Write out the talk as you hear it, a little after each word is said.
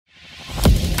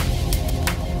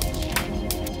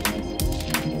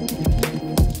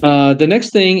The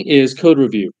next thing is code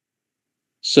review.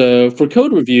 So for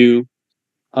code review,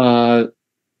 uh,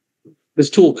 this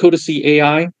tool, CodeSee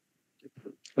AI,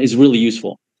 is really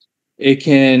useful. It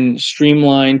can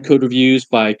streamline code reviews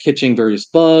by catching various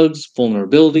bugs,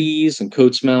 vulnerabilities, and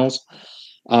code smells.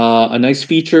 A nice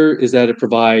feature is that it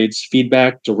provides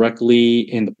feedback directly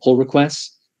in the pull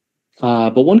requests.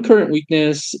 But one current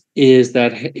weakness is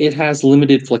that it has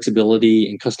limited flexibility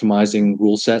in customizing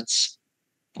rule sets.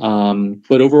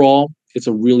 But overall, it's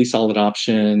a really solid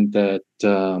option that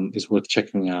is worth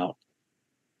checking out.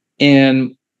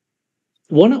 And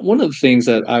one of the things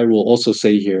that I will also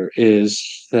say here is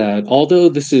that although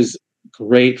this is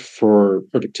great for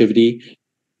productivity,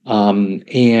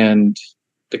 and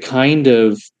the kind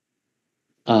of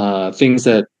things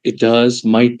that it does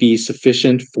might be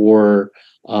sufficient for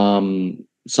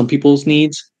some people's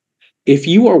needs. If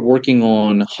you are working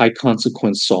on high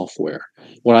consequence software,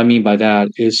 what I mean by that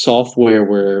is software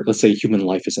where, let's say, human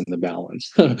life is in the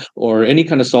balance, or any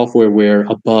kind of software where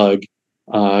a bug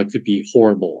could be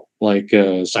horrible, like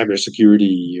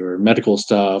cybersecurity or medical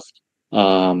stuff,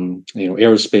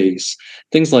 aerospace,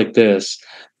 things like this.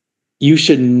 You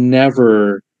should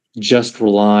never just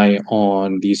rely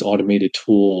on these automated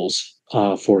tools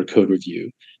for code review.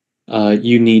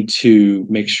 You need to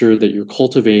make sure that you're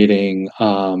cultivating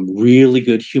really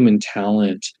good human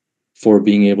talent for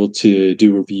being able to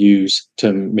do reviews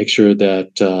to make sure that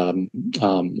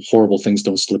horrible things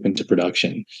don't slip into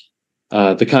production.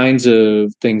 The kinds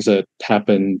of things that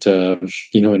happened,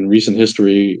 in recent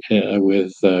history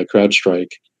with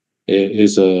CrowdStrike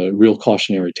is a real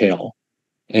cautionary tale.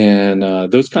 And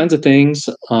those kinds of things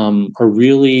are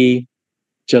really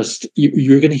just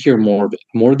you're going to hear more of it.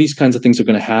 More of these kinds of things are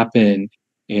going to happen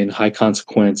in high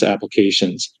consequence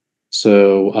applications.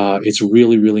 So it's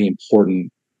really, really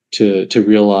important to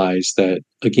realize that,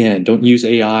 again, don't use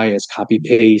AI as copy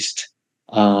paste.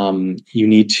 You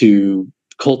need to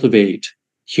cultivate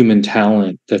human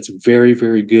talent that's very,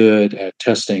 very good at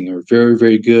testing or very,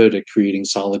 very good at creating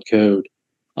solid code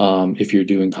if you're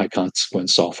doing high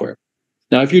consequence software.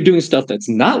 Now, if you're doing stuff that's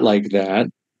not like that,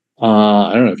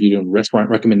 I don't know if you're doing restaurant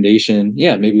recommendation.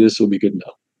 Yeah, maybe this will be good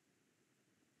enough.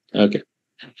 Okay.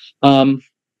 Um,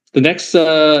 the next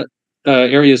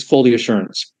area is quality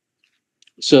assurance.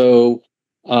 So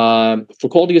for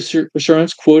quality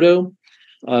assurance, Quota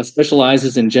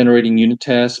specializes in generating unit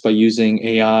tests by using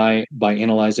AI, by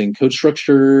analyzing code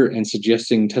structure and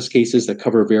suggesting test cases that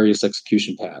cover various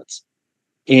execution paths.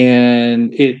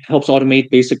 And it helps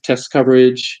automate basic test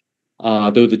coverage,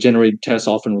 though the generated tests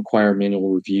often require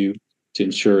manual review to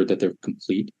ensure that they're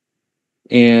complete.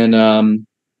 And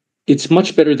it's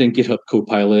much better than GitHub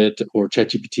Copilot or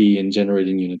ChatGPT in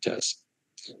generating unit tests.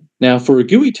 Now, for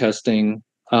GUI testing,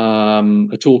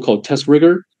 a tool called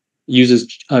TestRigor uses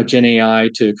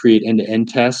GenAI to create end-to-end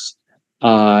tests,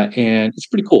 and it's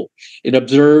pretty cool. It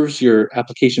observes your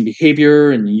application behavior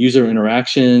and user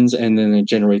interactions, and then it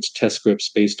generates test scripts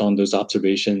based on those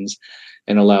observations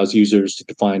and allows users to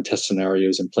define test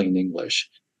scenarios in plain English.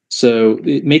 So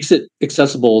it makes it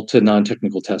accessible to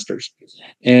non-technical testers.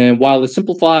 And while it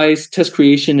simplifies test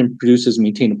creation and produces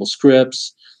maintainable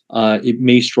scripts, it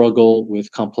may struggle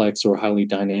with complex or highly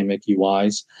dynamic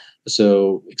UIs.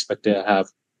 So expect to have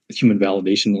human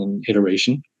validation and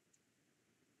iteration.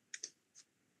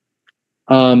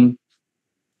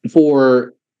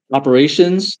 For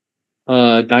operations,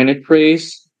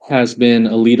 Dynatrace has been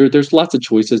a leader. There's lots of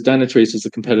choices. Dynatrace is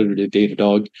a competitor to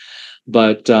Datadog,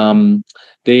 but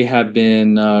they have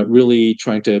been really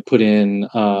trying to put in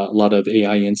a lot of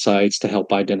AI insights to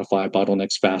help identify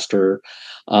bottlenecks faster.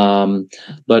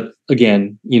 But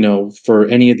again, for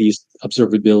any of these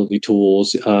observability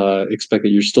tools, expect that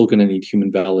you're still going to need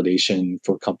human validation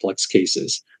for complex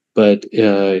cases. But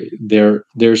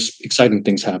there's exciting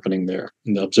things happening there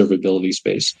in the observability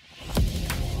space.